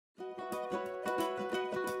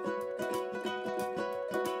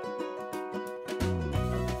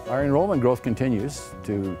Our enrollment growth continues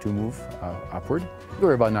to move upward.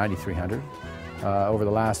 We're about 9,300. Over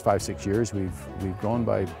the last 5-6 years, we've grown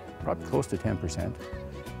by probably close to 10%.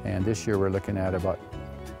 And this year we're looking at about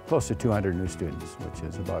close to 200 new students, which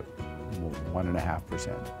is about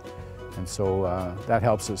 1.5%. And so that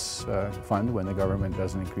helps us fund when the government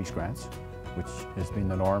doesn't increase grants, which has been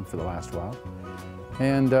the norm for the last while.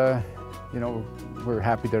 And you know, we're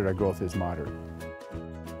happy that our growth is moderate.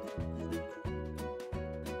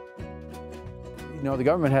 You know, the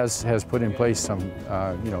government has put in place some,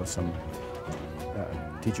 some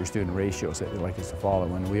teacher-student ratios that they'd like us to follow,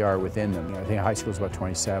 and we are within them. You know, I think high school is about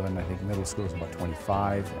 27, I think middle school is about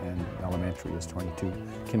 25, and elementary is 22.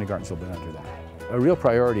 Kindergarten's a little bit under that. A real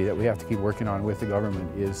priority that we have to keep working on with the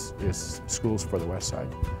government is schools for the West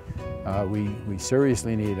Side. We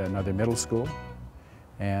seriously need another middle school,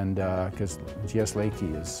 and because GS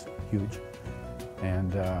Lakey is huge.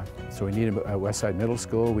 And so we need a West Side Middle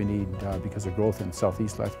School. We need, because of growth in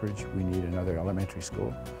Southeast Lethbridge, we need another elementary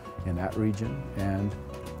school in that region. And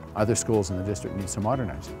other schools in the district need some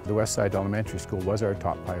modernizing. The West Side Elementary School was our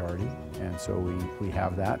top priority, and so we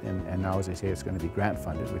have that. And now, as I say, it's going to be grant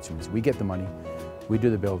funded, which means we get the money, we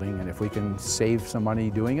do the building, and if we can save some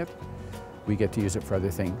money doing it, we get to use it for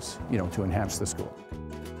other things, you know, to enhance the school.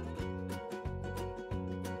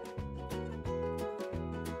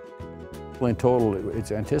 In total,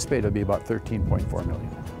 it's anticipated to be about $13.4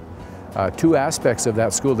 million. Two aspects of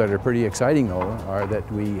that school that are pretty exciting, though, are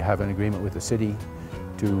that we have an agreement with the city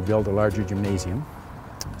to build a larger gymnasium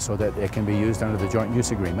so that it can be used under the joint use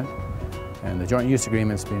agreement. And the joint use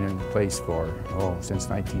agreement's been in place for, since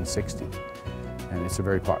 1960. And it's a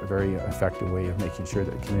very effective way of making sure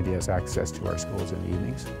that the community has access to our schools in the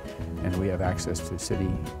evenings. And we have access to city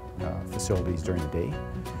facilities during the day.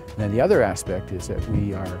 And then the other aspect is that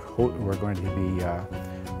we're going to be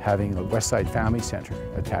having the West Side Family Center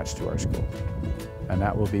attached to our school. And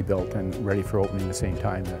that will be built and ready for opening the same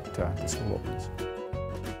time that the school opens.